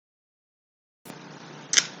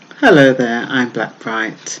Hello there, I'm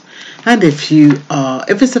Blackbright, and if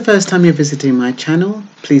it's the first time you're visiting my channel,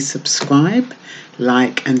 please subscribe,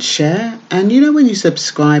 like and share. And when you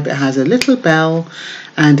subscribe, it has a little bell,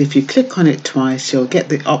 and if you click on it twice, you'll get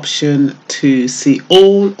the option to see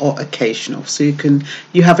all or occasional, so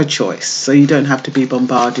you have a choice, so you don't have to be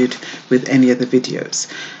bombarded with any of the videos.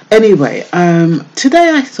 Anyway,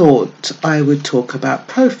 today I thought I would talk about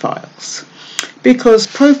profiles, because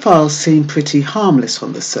profiles seem pretty harmless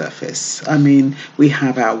on the surface. I mean, we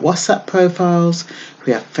have our WhatsApp profiles,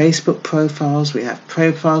 we have Facebook profiles, we have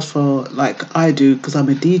profiles for, like I do because I'm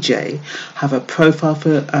a DJ, I have a profile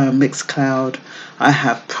for Mixcloud, I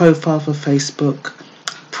have profile for Facebook,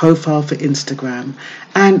 profile for Instagram,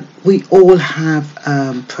 and we all have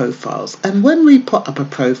profiles. And when we put up a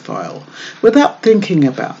profile, without thinking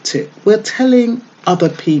about it, we're telling other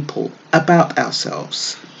people about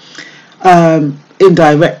ourselves.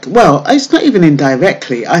 It's not even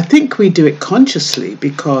indirectly. I think we do it consciously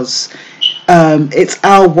because it's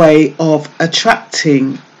our way of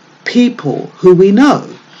attracting people who we know.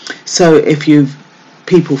 So if you've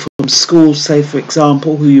people from school, say for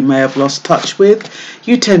example, who you may have lost touch with,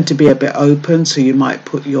 you tend to be a bit open, so you might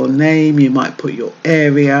put your name, you might put your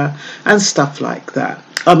area and stuff like that.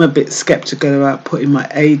 I'm a bit skeptical about putting my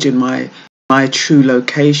age and my true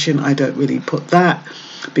location. I don't really put that,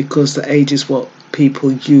 because the age is what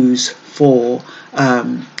people use for,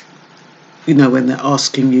 when they're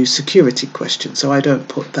asking you security questions. So I don't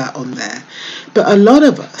put that on there. But a lot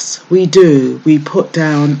of us, we put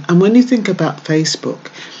down, and when you think about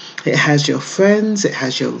Facebook, it has your friends, it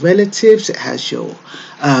has your relatives, it has your,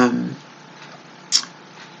 a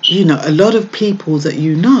lot of people that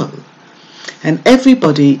you know. And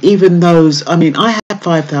everybody, even those, I have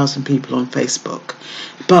 5,000 people on Facebook,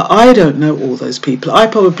 but I don't know all those people. I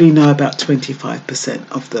probably know about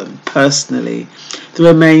 25% of them personally. The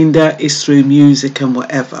remainder is through music and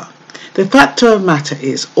whatever. The fact of the matter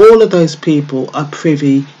is, all of those people are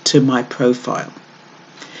privy to my profile.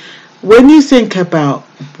 When you think about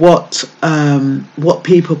what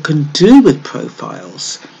people can do with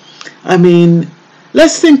profiles,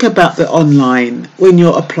 let's think about the online, when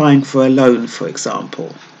you're applying for a loan, for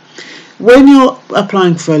example. When you're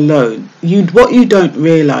applying for a loan, what you don't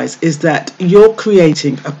realize is that you're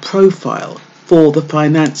creating a profile for the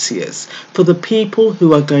financiers, for the people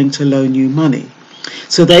who are going to loan you money.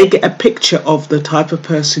 So they get a picture of the type of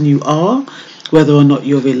person you are, whether or not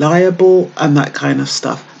you're reliable and that kind of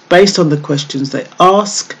stuff, based on the questions they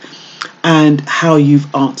ask and how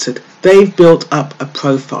you've answered. They've built up a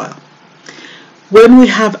profile. When we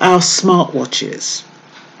have our smartwatches,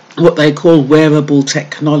 what they call wearable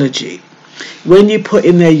technology, when you put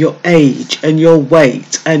in there your age and your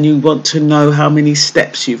weight and you want to know how many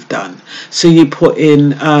steps you've done, so you put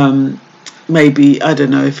in maybe, I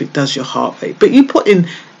don't know if it does your heart rate, but you put in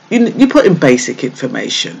basic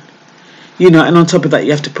information, and on top of that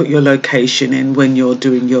you have to put your location in when you're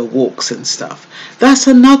doing your walks and stuff. That's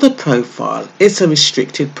another profile. It's a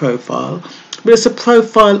restricted profile, but it's a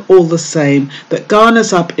profile all the same that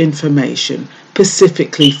garners up information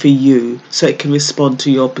specifically for you, so it can respond to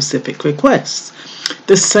your specific requests.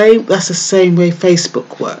 That's the same way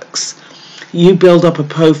Facebook works. You build up a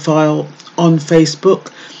profile on Facebook,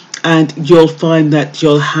 and you'll find that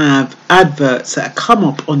you'll have adverts that come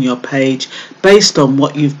up on your page based on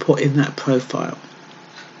what you've put in that profile.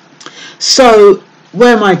 So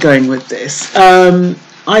where am I going with this?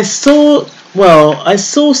 I saw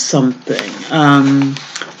something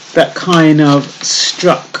that kind of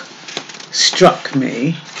struck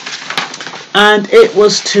me, and it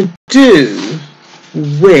was to do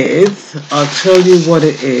with, I'll tell you what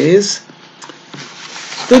it is,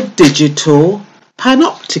 the digital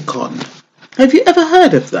Panopticon. Have you ever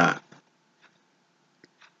heard of that?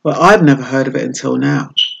 Well, I've never heard of it until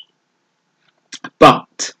now,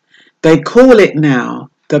 but they call it now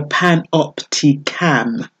the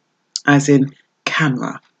Panopticon, as in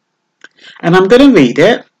camera, and I'm going to read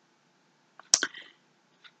it.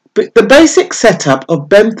 But the basic setup of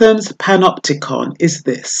Bentham's Panopticon is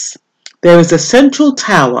this. There is a central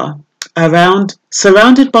tower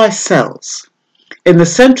surrounded by cells. In the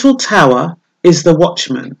central tower is the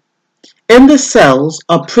watchman. In the cells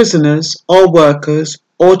are prisoners or workers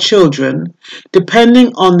or children,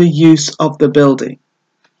 depending on the use of the building.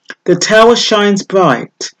 The tower shines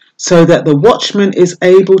bright so that the watchman is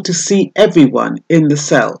able to see everyone in the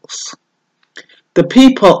cells. The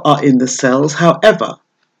people are in the cells, however.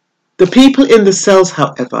 The people in the cells,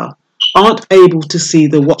 however, aren't able to see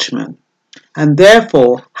the watchman, and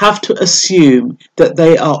therefore have to assume that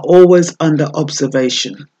they are always under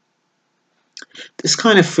observation. This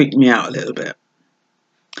kind of freaked me out a little bit.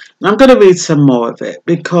 I'm going to read some more of it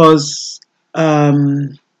because,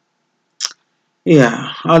 yeah,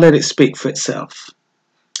 I'll let it speak for itself.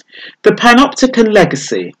 The Panopticon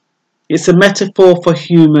legacy is a metaphor for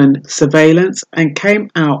human surveillance and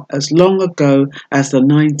came out as long ago as the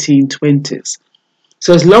 1920s.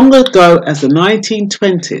 So as long ago as the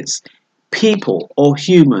 1920s, people or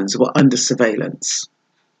humans were under surveillance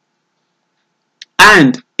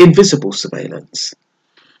and invisible surveillance.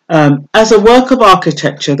 As a work of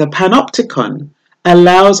architecture, the Panopticon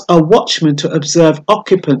allows a watchman to observe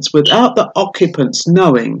occupants without the occupants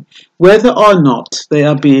knowing whether or not they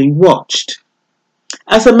are being watched.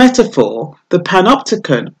 As a metaphor, the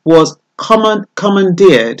Panopticon was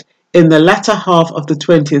commandeered in the latter half of the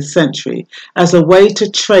 20th century as a way to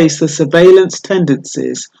trace the surveillance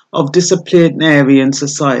tendencies of disciplinarian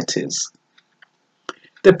societies.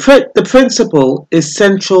 The principle is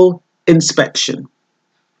central inspection.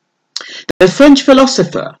 The French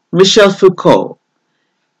philosopher Michel Foucault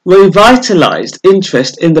revitalized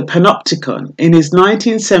interest in the Panopticon in his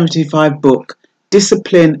 1975 book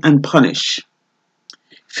Discipline and Punish.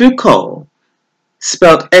 Foucault,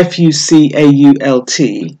 spelled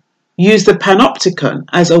F-U-C-A-U-L-T, used the Panopticon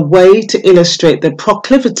as a way to illustrate the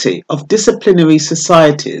proclivity of disciplinary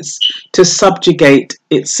societies to subjugate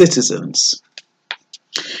its citizens.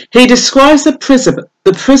 He describes the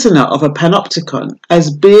prisoner of a Panopticon as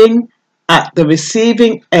being at the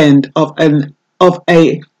receiving end of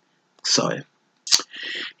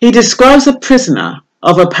He describes the prisoner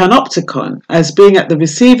of a Panopticon as being at the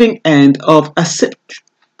receiving end of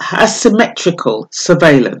asymmetrical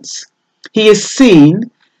surveillance. He is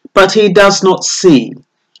seen, but he does not see.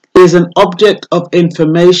 He is an object of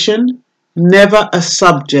information, never a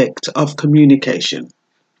subject of communication.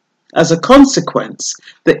 As a consequence,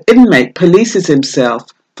 the inmate polices himself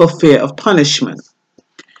for fear of punishment.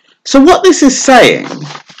 So what this is saying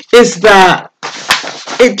is that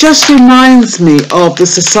it just reminds me of the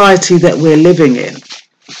society that we're living in.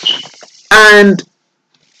 And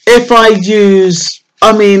if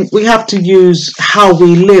we have to use how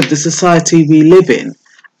we live, the society we live in,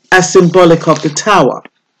 as symbolic of the tower.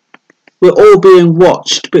 We're all being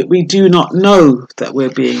watched, but we do not know that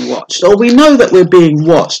we're being watched. Or we know that we're being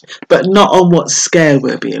watched, but not on what scale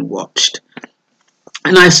we're being watched.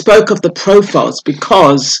 And I spoke of the profiles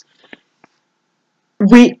because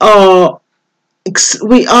we are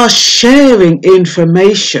sharing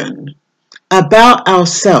information about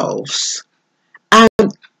ourselves, and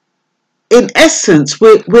in essence,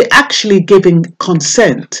 we're actually giving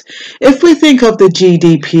consent. If we think of the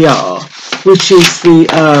GDPR, which is the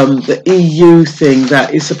EU thing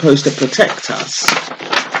that is supposed to protect us,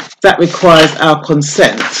 that requires our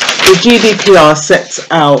consent. The GDPR sets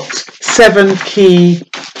out 7 key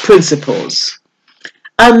principles.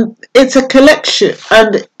 And it's a collection,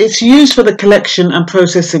 and it's used for the collection and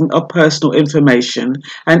processing of personal information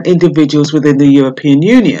and individuals within the European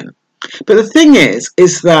Union. But the thing is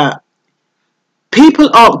that people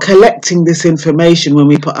aren't collecting this information when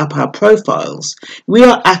we put up our profiles. We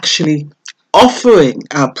are actually offering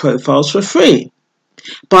our profiles for free.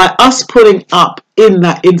 By us putting up in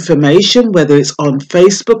that information, whether it's on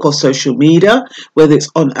Facebook or social media, whether it's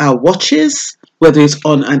on our watches, whether it's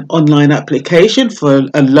on an online application for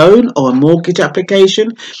a loan or a mortgage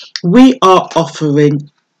application, we are offering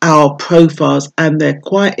our profiles, and they're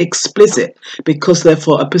quite explicit because they're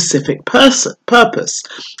for a specific purpose.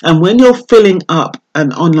 And when you're filling up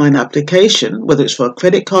an online application, whether it's for a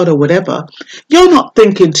credit card or whatever, you're not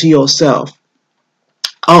thinking to yourself,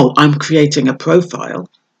 oh, I'm creating a profile,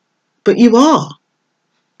 but you are.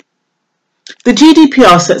 The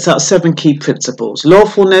GDPR sets out 7 key principles: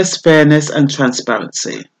 lawfulness, fairness, and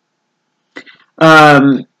transparency.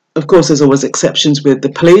 Of course, there's always exceptions with the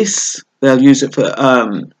police. They'll use it for,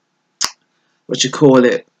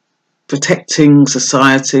 protecting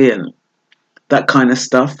society and that kind of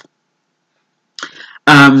stuff.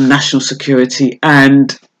 National security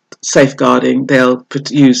and safeguarding.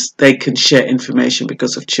 They can share information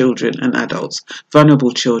because of children and adults,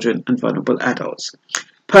 vulnerable children and vulnerable adults.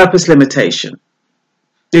 Purpose limitation.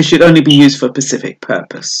 They should only be used for a specific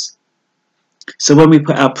purpose. So when we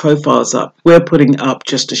put our profiles up, we're putting it up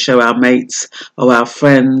just to show our mates or our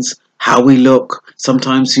friends how we look.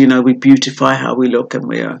 Sometimes, we beautify how we look, and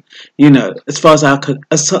we are, as far as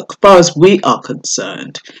we are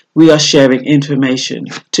concerned, we are sharing information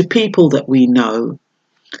to people that we know,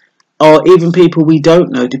 or even people we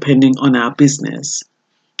don't know, depending on our business,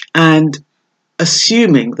 and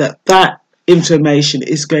assuming that information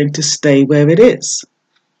is going to stay where it is.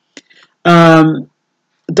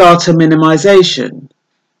 Data minimization.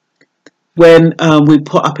 when we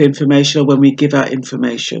put up information or when we give out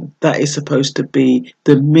information. That is supposed to be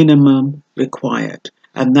the minimum required,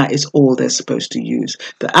 and that is all they're supposed to use,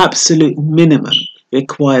 the absolute minimum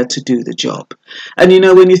required to do the job. And you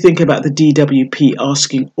know, when you think about the DWP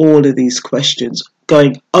asking all of these questions,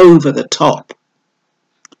 going over the top,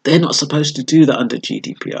 they're not supposed to do that under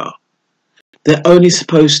GDPR. They're only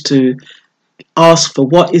supposed to ask for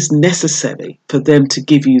what is necessary for them to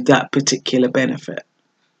give you that particular benefit.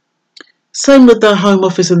 Same with the Home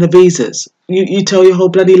Office and the visas. You tell your whole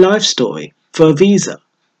bloody life story for a visa.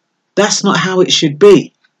 That's not how it should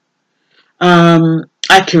be.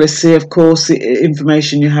 Accuracy, of course, the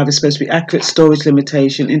information you have is supposed to be accurate, storage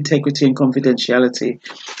limitation, integrity and confidentiality,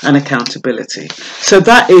 and accountability. So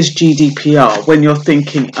that is GDPR when you're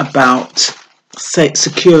thinking about, say,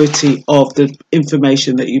 security of the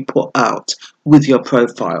information that you put out with your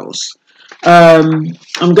profiles. I'm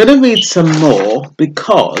going to read some more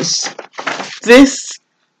because this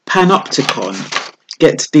Panopticon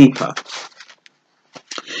gets deeper.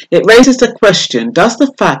 It raises the question, does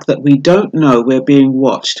the fact that we don't know we're being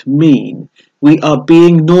watched mean we are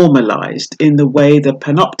being normalized in the way the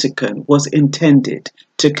Panopticon was intended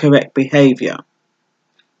to correct behavior?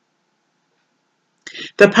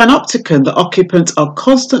 The Panopticon, the occupants are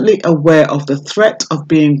constantly aware of the threat of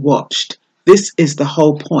being watched. This is the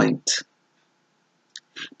whole point.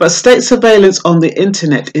 But state surveillance on the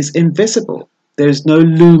internet is invisible. There is no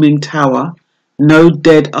looming tower, no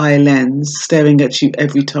dead eye lens staring at you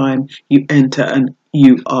every time you enter an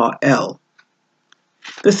URL.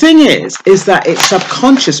 The thing is that it's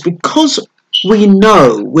subconscious because we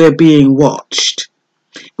know we're being watched.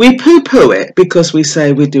 We poo-poo it because we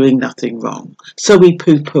say we're doing nothing wrong. So we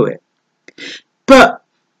poo-poo it. But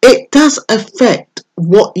it does affect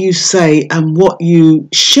what you say and what you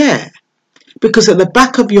share. Because at the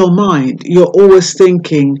back of your mind, you're always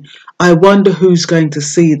thinking, I wonder who's going to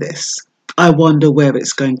see this. I wonder where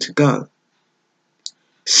it's going to go.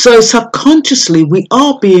 So subconsciously, we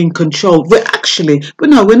are being controlled. We're actually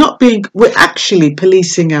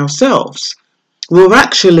policing ourselves. We're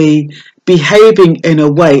actually behaving in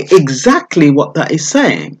a way exactly what that is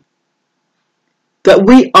saying. That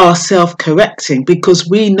we are self-correcting because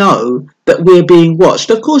we know that we're being watched.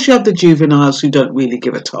 Of course, you have the juveniles who don't really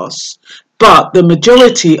give a toss. But the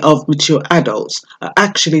majority of mature adults are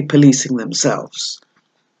actually policing themselves.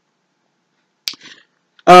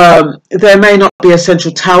 There may not be a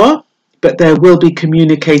central tower, but there will be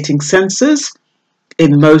communicating sensors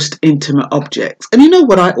in most intimate objects. And you know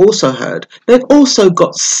what I also heard? They've also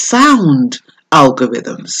got sound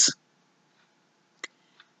algorithms.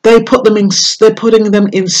 They're putting them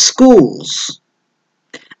in schools.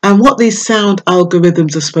 And what these sound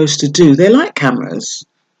algorithms are supposed to do, they're like cameras,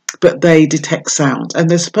 but they detect sound, and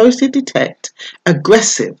they're supposed to detect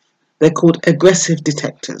aggressive. They're called aggressive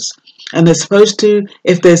detectors, and they're supposed to,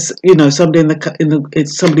 if there's somebody if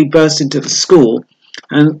somebody bursts into the school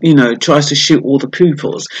and tries to shoot all the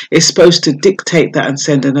pupils, it's supposed to dictate that and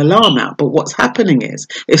send an alarm out. But what's happening is,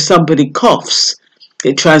 if somebody coughs,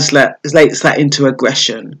 it translates that into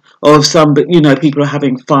aggression. Or if people are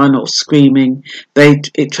having fun or screaming,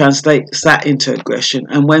 it translates that into aggression.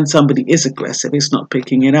 And when somebody is aggressive, it's not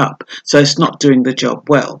picking it up. So it's not doing the job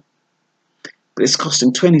well. But it's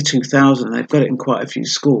costing $22,000. They've got it in quite a few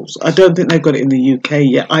schools. I don't think they've got it in the UK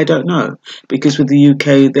yet. I don't know. Because with the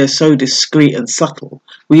UK, they're so discreet and subtle.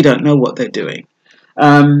 We don't know what they're doing.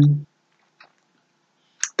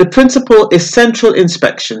 The principle is central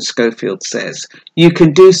inspection, Schofield says. You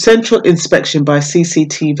can do central inspection by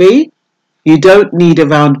CCTV. You don't need a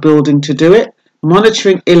round building to do it.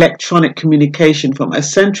 Monitoring electronic communication from a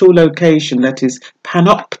central location that is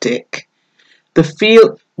panoptic.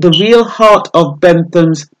 The real heart of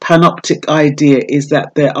Bentham's panoptic idea is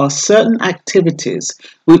that there are certain activities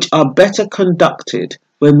which are better conducted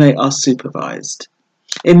when they are supervised.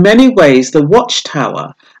 In many ways, the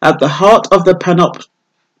watchtower at the heart of the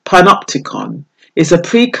Panopticon is a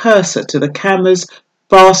precursor to the cameras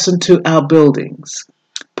fastened to our buildings,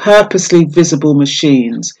 purposely visible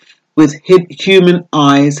machines with human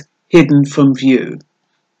eyes hidden from view.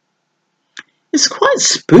 It's quite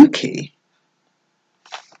spooky.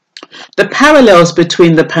 The parallels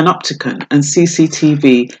between the Panopticon and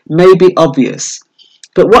CCTV may be obvious,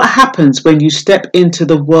 but what happens when you step into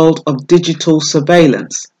the world of digital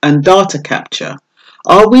surveillance and data capture?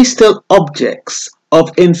 Are we still objects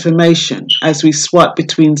of information as we swipe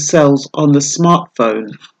between cells on the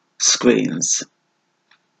smartphone screens?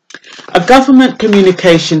 A government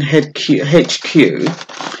communication HQ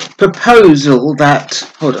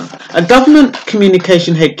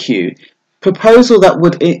proposal that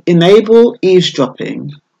would enable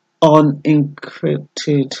eavesdropping on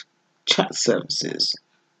encrypted chat services.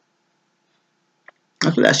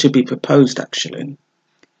 I think that should be proposed, actually.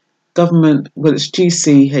 Government, well, it's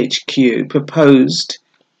GCHQ, proposed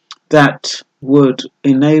that would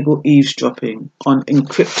enable eavesdropping on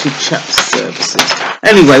encrypted chat services.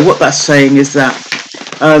 Anyway, what that's saying is that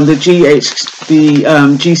the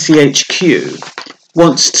GCHQ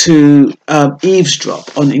wants to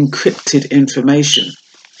eavesdrop on encrypted information.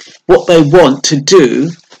 What they want to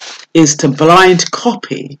do is to blind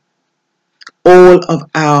copy all of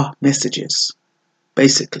our messages,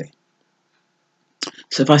 basically.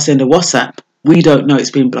 So if I send a WhatsApp, we don't know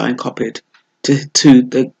it's been blind copied to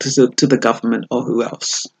the government or who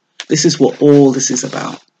else. This is what all this is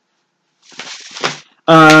about.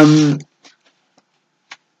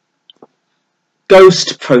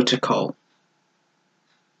 Ghost protocol.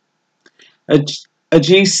 A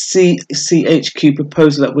GCHQ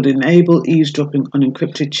proposal that would enable eavesdropping on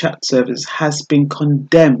encrypted chat servers has been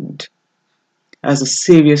condemned as a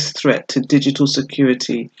serious threat to digital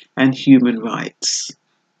security and human rights.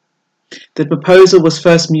 The proposal was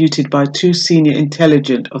first mooted by two senior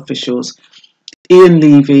intelligence officials, Ian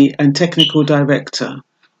Levy and Technical Director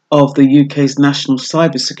of the UK's National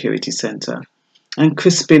Cybersecurity Centre, and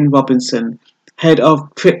Crispin Robinson, Head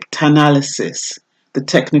of Cryptanalysis, the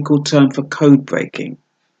technical term for code breaking,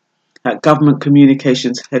 at Government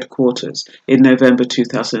Communications Headquarters in November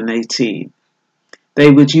 2018. They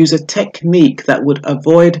would use a technique that would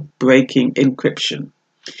avoid breaking encryption,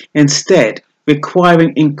 instead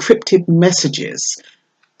requiring encrypted messages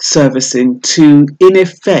servicing to, in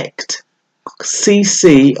effect,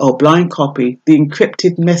 CC or blind copy the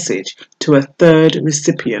encrypted message to a third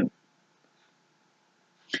recipient.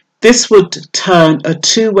 This would turn a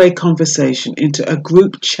two-way conversation into a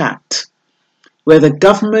group chat where the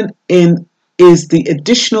government is the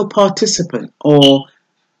additional participant, or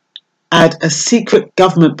add a secret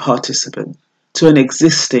government participant to an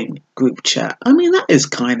existing group chat. I mean, that is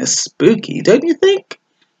kind of spooky, don't you think?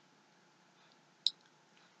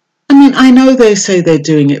 I mean, I know they say they're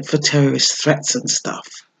doing it for terrorist threats and stuff,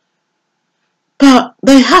 but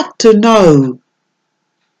they have to know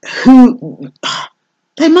who...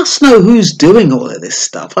 They must know who's doing all of this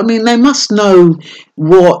stuff. I mean, they must know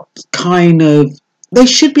what kind of... They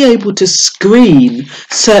should be able to screen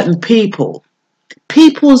certain people.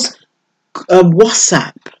 People's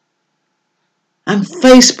WhatsApp and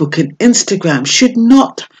Facebook and Instagram should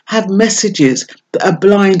not have messages that are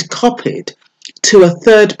blind copied to a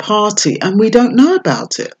third party, and we don't know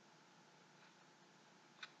about it.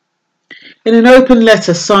 In an open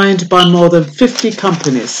letter signed by more than 50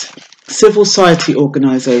 companies, civil society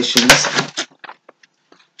organisations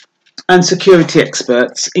and security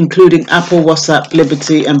experts, including Apple, WhatsApp,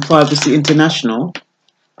 Liberty and Privacy International,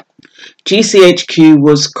 GCHQ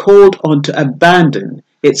was called on to abandon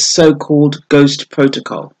its so-called ghost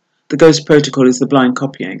protocol. The ghost protocol is the blind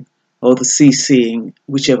copying, or the CCing,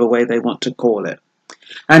 whichever way they want to call it,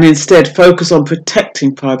 and instead focus on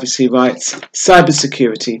protecting privacy rights,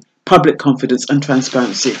 cybersecurity, public confidence and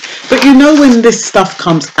transparency. But you know, when this stuff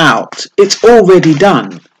comes out, it's already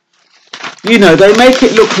done. You know, they make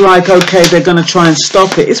it look like, okay, they're going to try and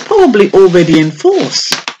stop it. It's probably already in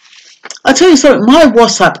force. I tell you something, my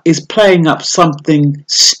WhatsApp is playing up something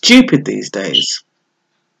stupid these days.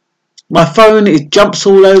 My phone, it jumps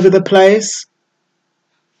all over the place.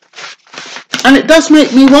 And it does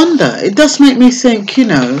make me wonder. It does make me think, you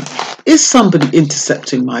know, is somebody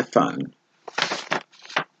intercepting my phone?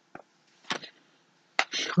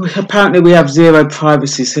 Apparently we have zero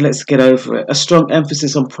privacy, so let's get over it. A strong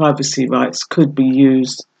emphasis on privacy rights could be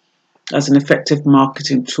used as an effective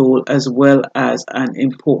marketing tool as well as an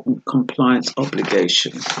important compliance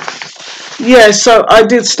obligation. Yeah, so I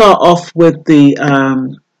did start off with the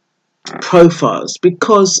profiles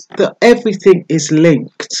because everything is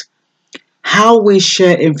linked. How we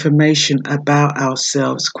share information about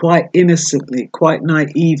ourselves quite innocently, quite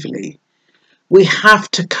naively, we have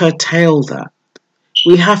to curtail that.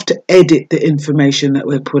 We have to edit the information that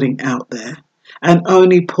we're putting out there and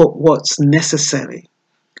only put what's necessary,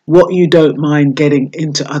 what you don't mind getting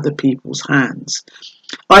into other people's hands.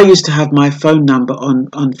 I used to have my phone number on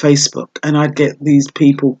Facebook, and I'd get these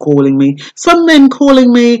people calling me, some men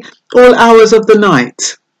calling me all hours of the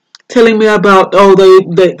night, telling me about, oh,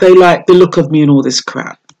 they like the look of me and all this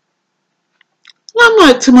crap. And I'm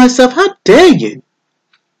like to myself, how dare you?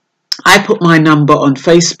 I put my number on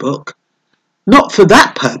Facebook, not for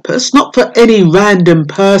that purpose, not for any random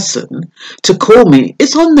person to call me.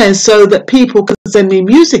 It's on there so that people can send me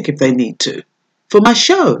music if they need to for my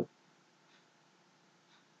show.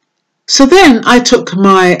 So then I took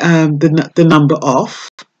my the number off,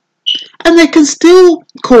 And they can still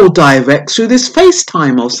call direct through this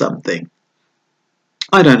FaceTime or something.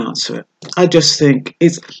 I don't answer it. I just think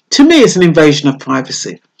to me, it's an invasion of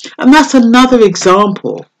privacy. And that's another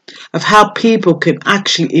example of how people can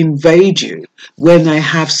actually invade you when they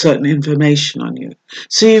have certain information on you.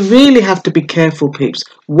 So you really have to be careful, peeps,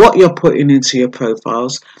 what you're putting into your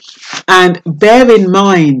profiles. And bear in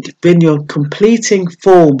mind when you're completing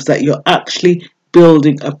forms that you're actually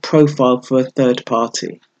building a profile for a third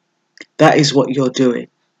party. That is what you're doing.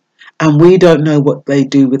 And we don't know what they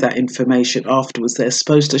do with that information afterwards. They're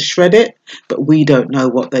supposed to shred it, but we don't know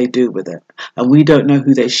what they do with it. And we don't know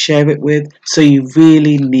who they share it with. So you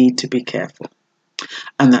really need to be careful.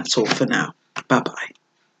 And that's all for now. Bye-bye.